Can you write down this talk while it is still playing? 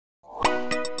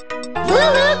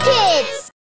LooLoo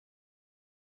Kids!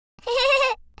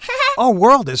 Our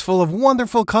world is full of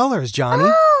wonderful colors, Johnny.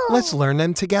 Oh. Let's learn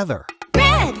them together.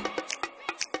 Red,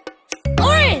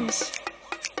 orange,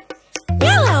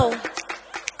 yellow,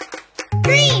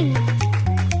 green,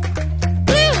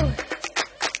 blue,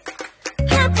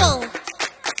 purple,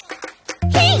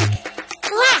 pink,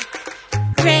 black,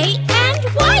 gray, and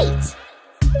white.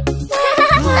 What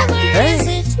color is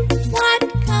it? What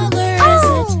color is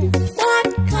it? What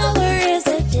color is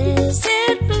it? Is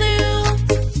it blue?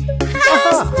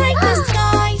 Just like the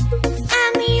sky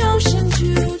and the ocean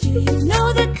too. Do you know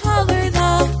the color? The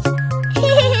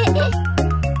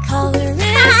color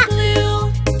is blue.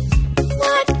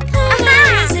 What color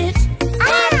is it?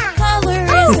 What color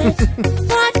is it?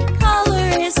 What color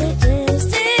is it? Is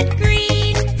it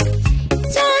green?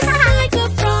 Just like a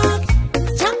frog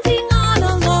jumping on a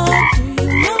log. Do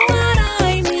you know what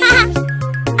I mean?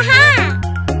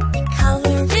 The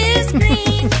color is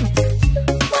green.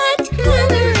 What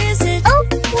color is it?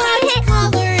 What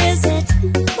color is it?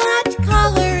 What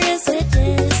color is it?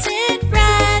 Is it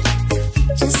red?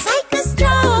 Just like a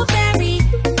strawberry,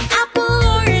 apple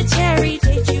or a cherry.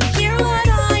 Did you hear what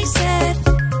I said?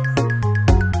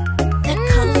 The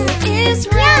color is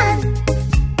red.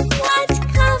 What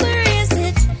color is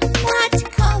it? What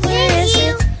color is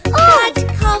it? What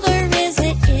color is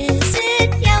it? Is it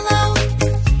yellow?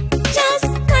 Just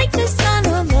like the sun, a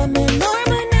lemon or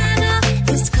banana.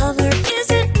 This color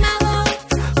isn't mellow.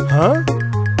 Huh?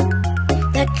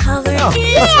 The color is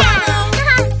yellow.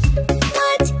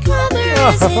 What color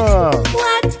is it?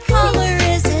 What color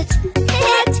is it?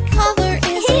 What color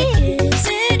is it? Is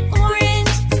it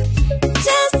orange?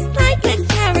 Just like a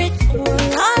carrot or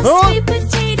a sweet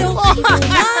potato, even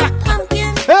a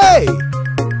pumpkin. Hey!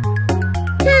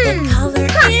 The color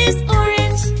is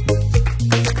orange.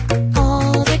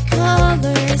 All the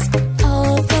colors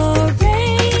of the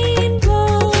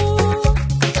rainbow.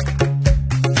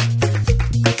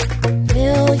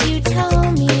 Will you tell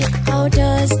me, how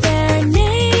does their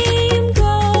name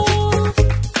go?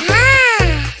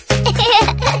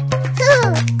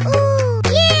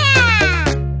 Yeah!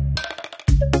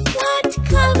 What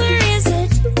color is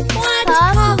it? What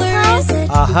color is it?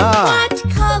 Aha! What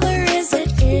color is it?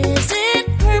 Is it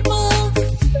purple?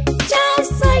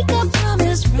 Just like a plum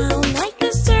is round like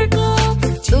a circle.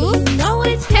 Do you know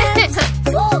it yet?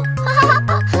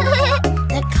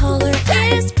 The color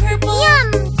is purple.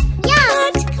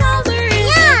 What color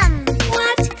is it?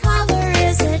 What color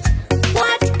is it?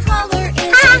 What color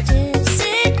is it? Is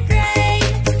it gray?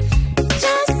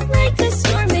 Just like a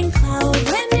storming cloud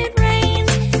when it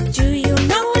rains. Do you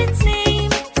know its name?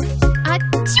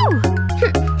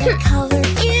 The color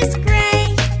is gray.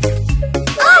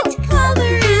 What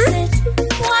color is it?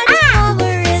 What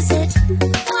color is it?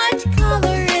 What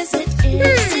color is it?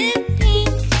 Is it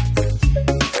pink?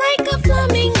 Like a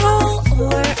flamingo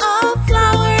or a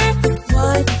flower?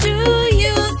 What do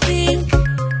you think?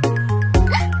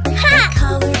 The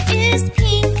color is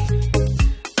pink.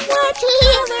 What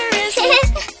color is it?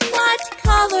 What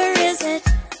color is it?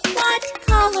 What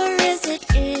color is it?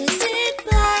 Is it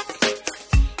black?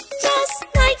 Just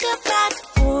like a bat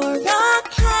or a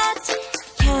cat.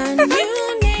 Can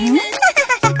you name it?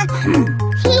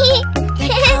 The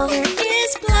color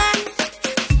is black.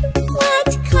 What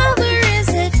color is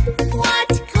it? What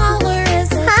color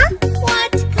is it?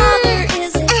 What color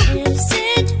is it? Is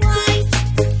it white?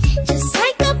 Just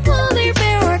like a polar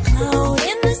bear or cloud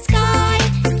in the sky.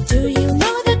 Do you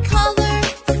know the color?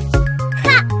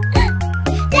 The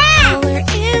color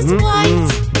is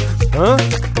white. Huh?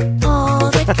 All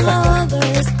the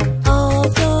colors of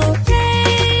the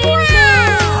rainbow.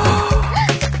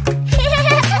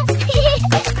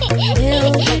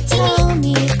 Will you tell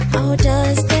me, how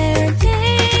does their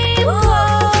name go?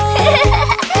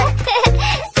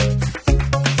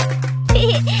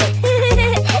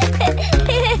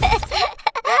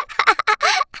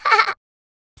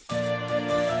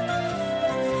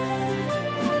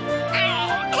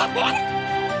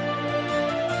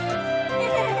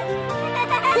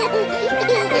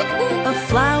 A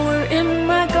flower in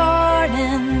my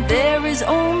garden, there is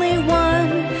only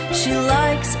one. She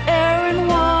likes air and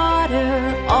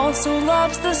water, also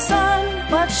loves the sun.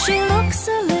 But she looks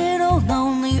a little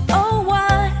lonely, oh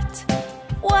what?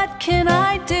 What can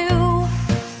I do?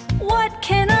 What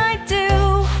can I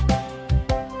do?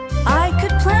 I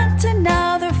could plant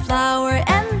another flower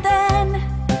and then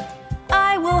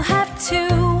I will have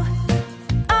two.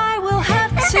 I will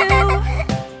have two.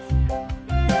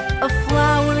 A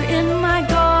flower in my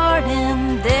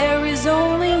garden, there is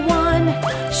only one.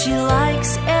 She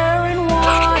likes air and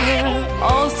water,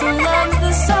 also loves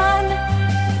the sun.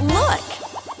 Look,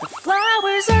 the flower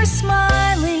flowers are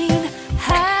smiling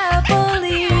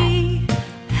happily,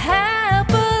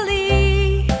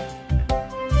 happily.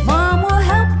 Mom will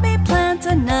help me plant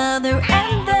another,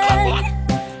 and then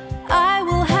I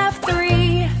will have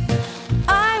 3.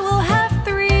 I will have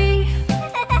 3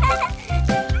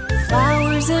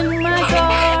 flowers in my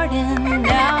garden.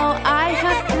 Now I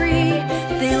have 3.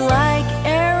 They like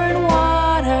air and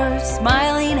water,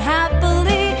 smiling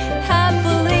happily,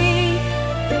 happily,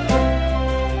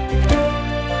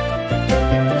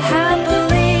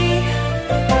 happily,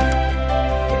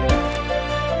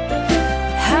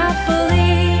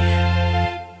 happily.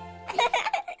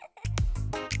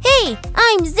 Hey,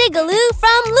 I'm Zigaloo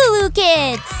from LooLoo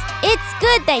Kids. It's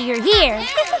good that you're here.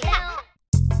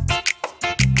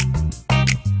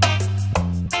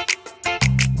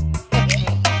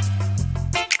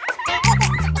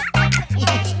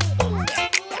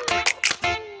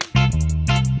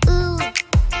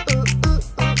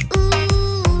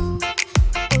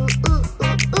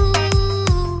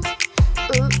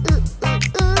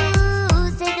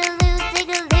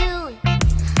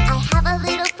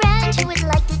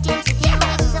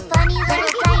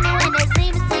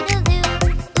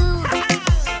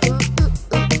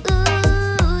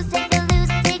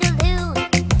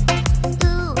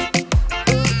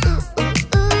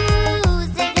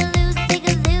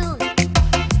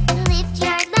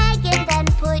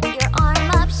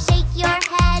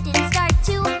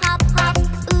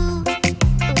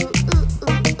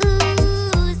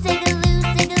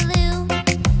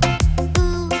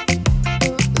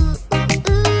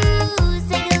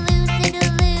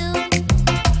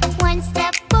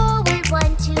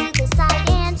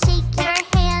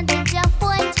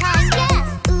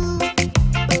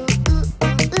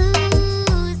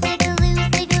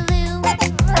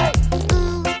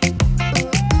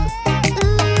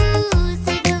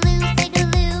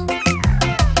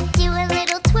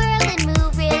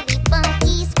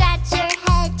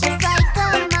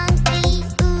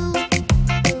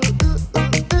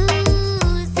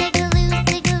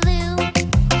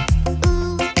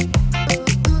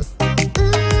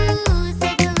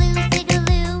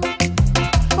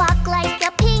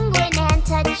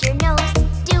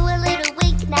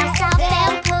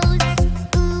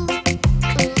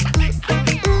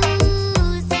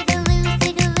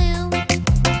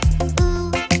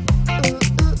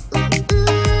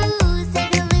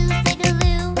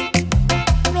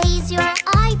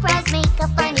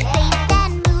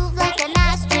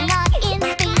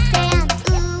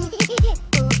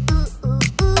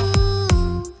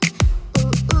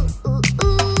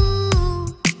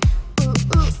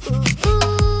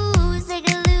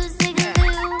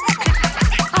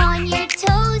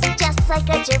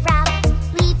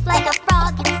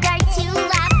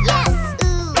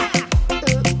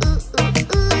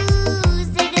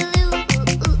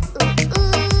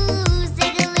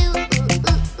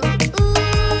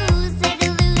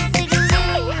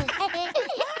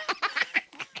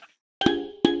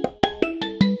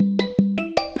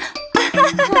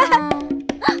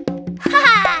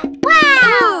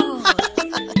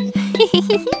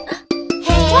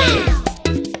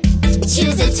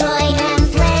 Choose a toy and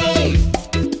play.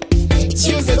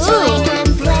 Choose a toy and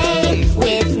play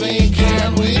with me.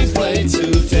 Can we play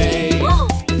today?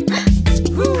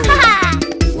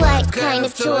 What kind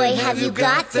of toy have you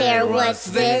got there? What's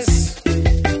this?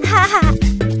 Huh?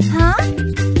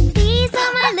 These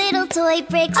are my little toy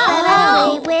bricks that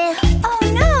I play with. Oh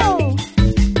no!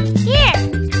 Here!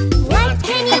 What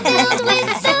can you build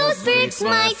with those bricks,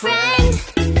 my friend?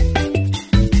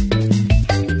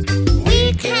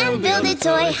 We can build a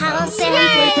toy house and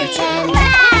play pretend.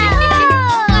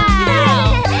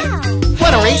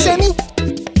 Want to race, Emmy?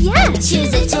 Yeah!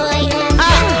 Choose a toy and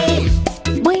play.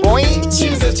 Boing.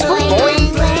 Choose a toy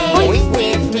and play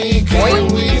with me. Can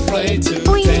we play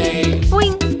today?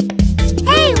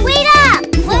 Hey, wait up!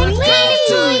 What kind of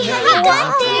toy have you got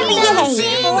there? Yay.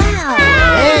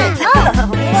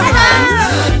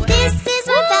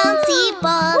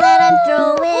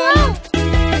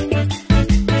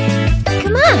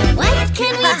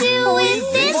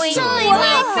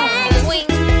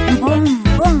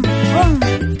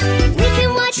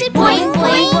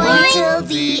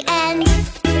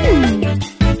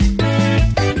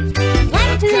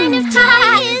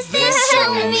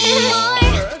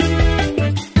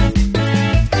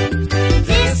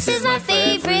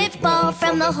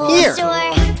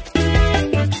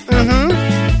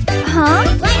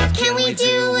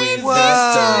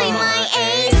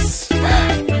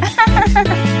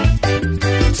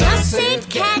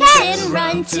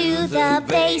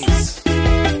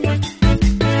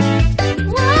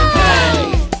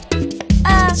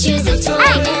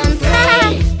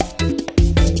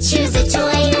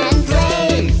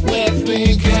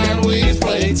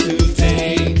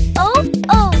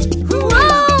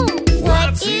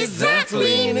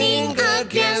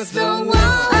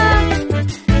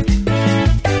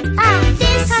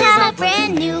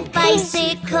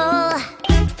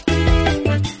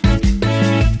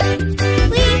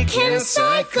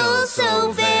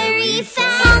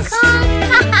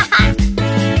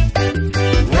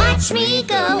 we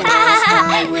go as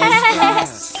always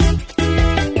best.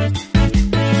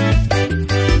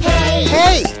 Hey,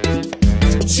 Hey!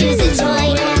 choose a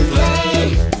toy and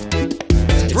play.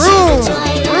 Vroom! Choose a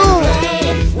toy and Vroom! play.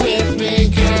 With me,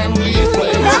 can we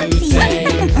play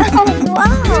today?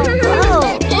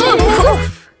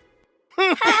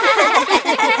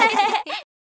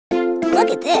 Look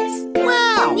at this.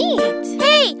 Wow! Neat.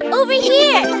 Hey, over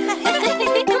here.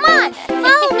 Come on,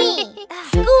 follow me.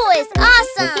 School is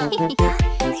awesome.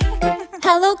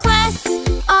 Hello class,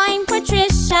 I'm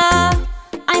Patricia.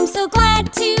 I'm so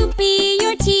glad to be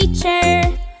your teacher.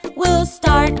 We'll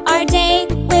start our day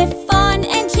with fun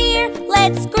and cheer.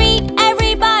 Let's greet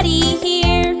everybody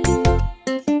here.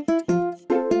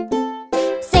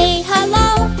 Say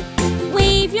hello,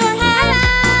 wave your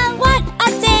hand. What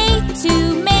a day to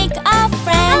make a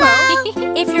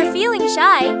friend. If you're feeling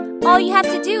shy, all you have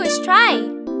to do is try.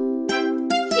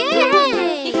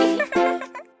 Yay!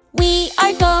 We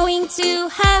are going to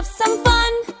have some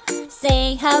fun.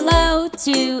 Say hello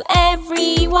to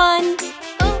everyone.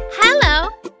 Oh, hello.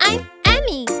 I'm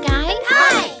Emmy, guys.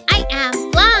 Hi. I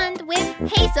am blonde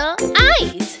with hazel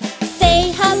eyes.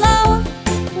 Say hello,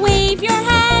 wave your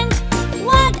hand.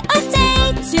 What a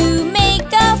day to make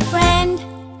a friend.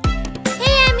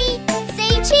 Hey, Emmy,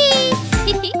 say cheese.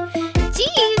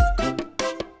 Cheese.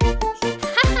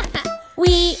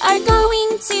 We are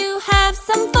going to have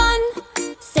some fun.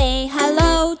 Say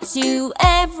hello to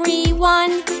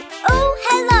everyone. Oh,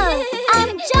 hello.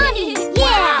 I'm Johnny.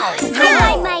 Yeah. I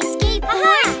ride my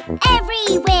skateboard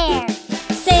everywhere.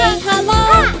 Say hello,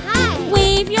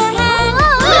 wave your hand.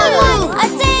 Hello. What a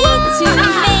day to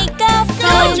make a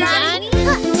friend. Johnny.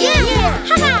 Yeah.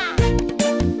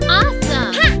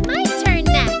 Awesome. My turn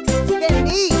next.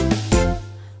 Neat!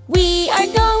 We are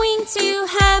going to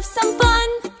have some fun.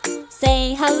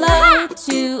 Say hello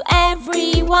to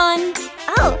everyone.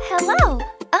 Oh, hello.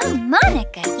 I'm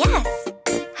Monica, yes.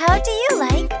 How do you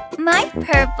like my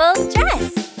purple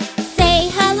dress? Say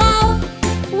hello,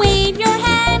 wave your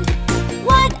hand.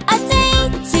 What a day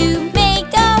to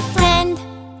make a friend.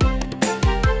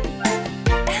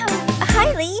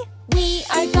 Hi, Lee. We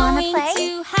are Wanna going play?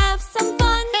 to have some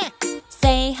fun.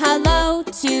 Say hello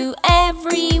to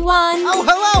everyone. Oh,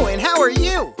 hello, and how are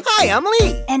you? Hi, I'm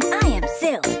Lee. And I am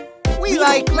Sue. We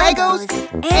like Legos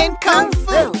and Kung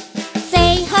Fu.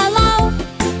 Say hello,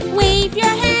 wave your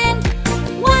hand.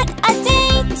 What a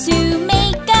day to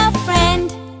make a friend.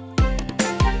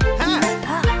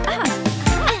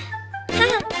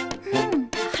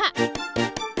 Ha!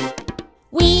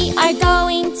 We are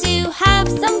going to have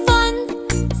some fun.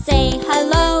 Say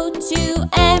hello to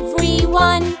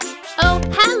everyone. Oh,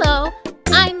 hello.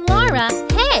 I'm Laura.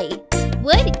 Hey,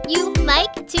 would you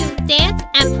like to dance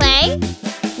and play?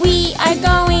 We are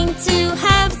going to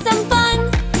have some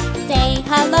fun. Say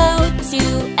hello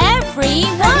to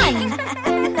everyone.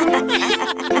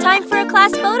 Time for a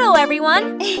class photo,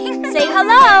 everyone. Say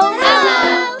hello.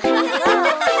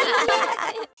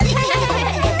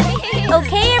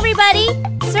 Okay, everybody.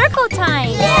 Circle time.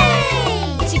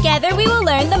 Yay! Together we will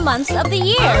learn the months of the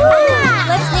year.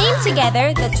 Let's name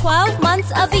together the 12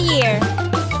 months of the year.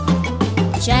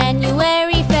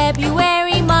 January,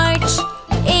 February, March,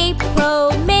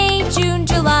 April, May, June,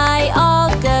 July,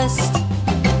 August,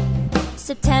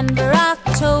 September,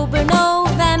 October,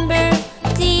 November,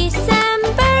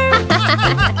 December.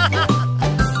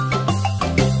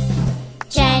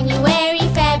 January,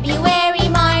 February,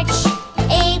 March,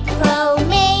 April,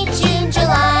 May, June,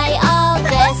 July,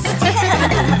 August,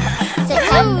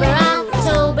 September,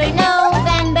 October,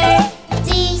 November,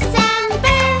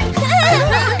 December.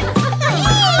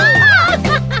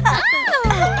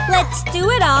 Let's do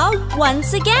it all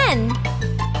once again.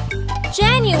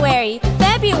 January,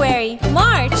 February,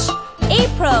 March,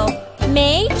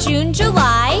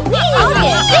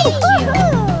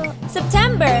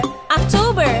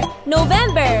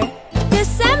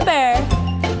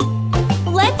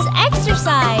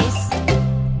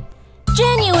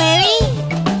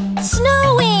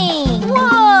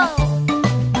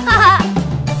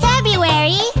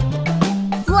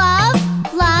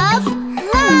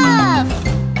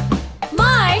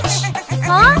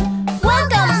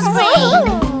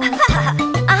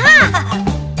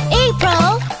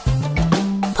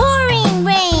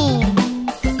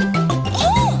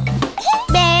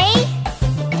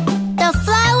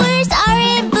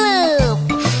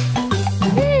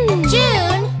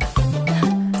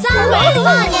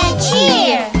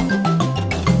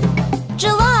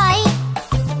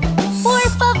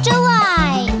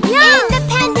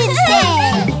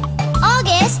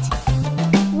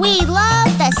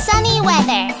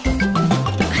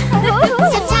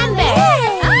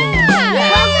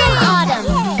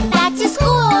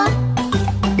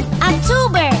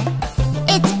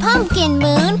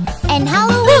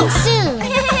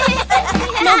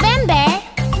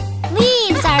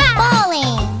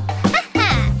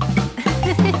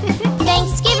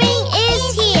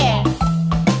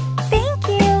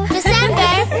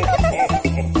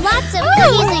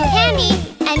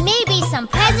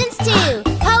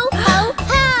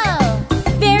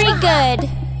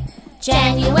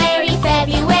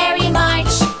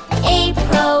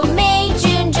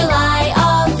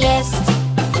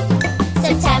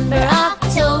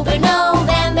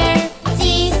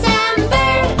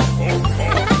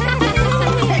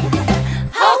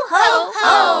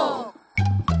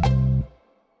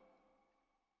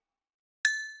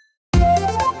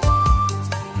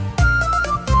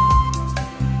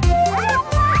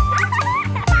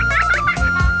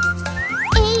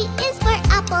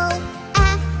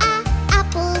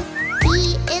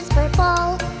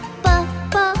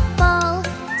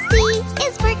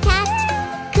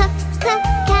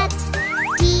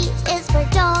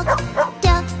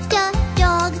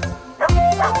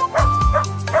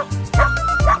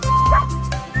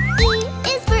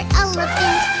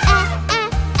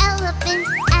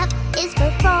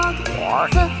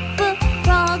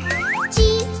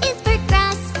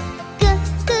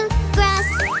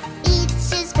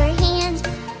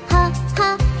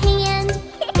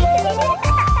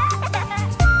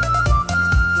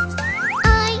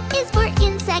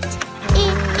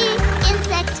 insect.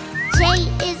 Insect. J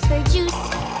is for juice.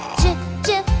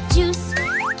 Juice.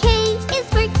 K is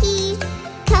for key.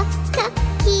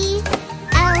 Key.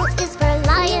 L is for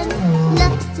lion.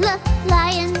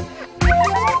 Lion.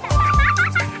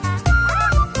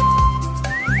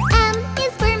 M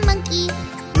is for monkey.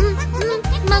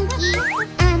 Monkey.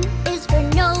 N is for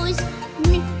nose.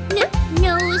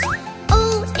 Nose.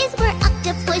 O is for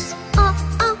octopus.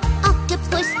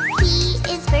 Octopus. P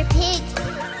is for pig.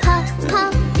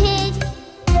 Pig.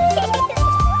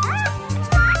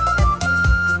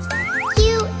 Q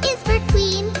is for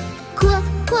queen.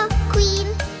 Queen.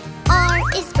 R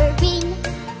is for ring.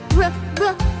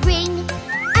 Ring.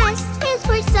 S is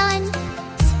for sun.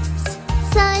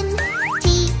 Sun. T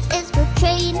is for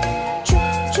train.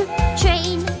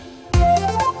 Train.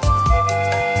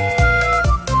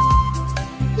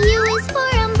 U is for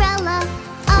umbrella.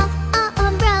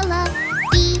 Umbrella.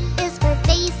 V is for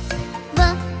face.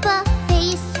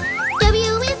 Face.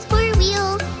 W is for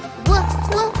wheel.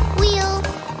 Wheel.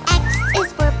 X is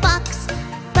for box.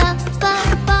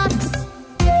 Box.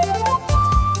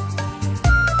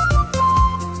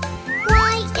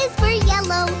 Y is for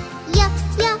yellow.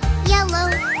 Yellow.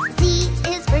 Z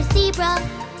is for zebra.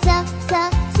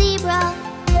 Zebra.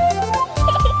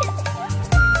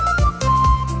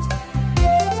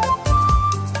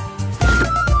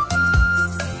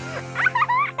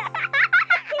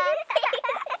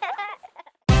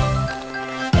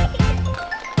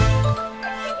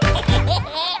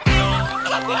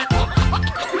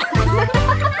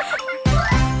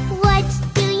 What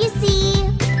do you see?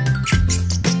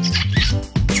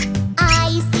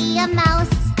 I see a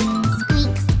mouse.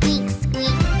 Squeak, squeak,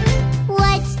 squeak.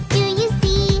 What do you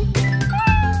see?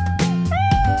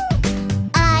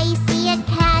 I see a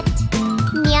cat.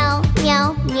 Meow,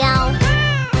 meow, meow.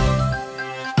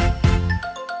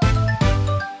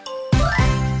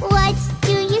 What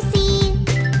do you see?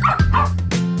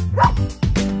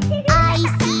 I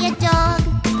see a dog.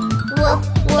 Woof,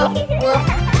 woof, woof.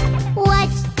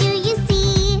 What do you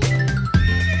see?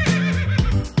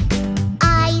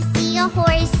 I see a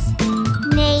horse.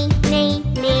 Neigh, neigh,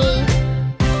 neigh.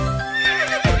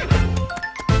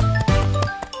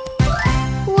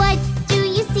 What do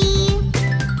you see?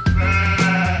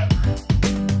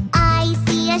 I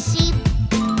see a sheep.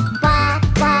 Ba,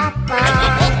 ba, ba.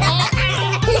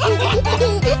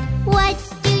 What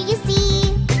do you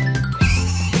see?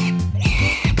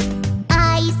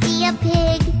 I see a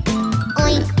pig.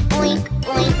 Oink, oink,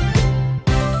 oink.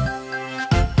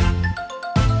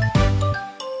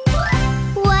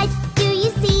 What do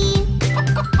you see?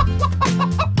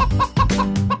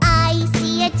 I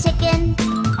see a chicken.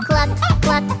 Cluck,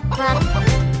 cluck, cluck.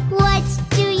 What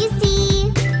do you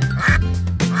see?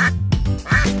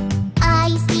 I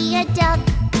see a duck.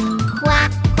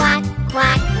 Quack, quack,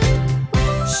 quack.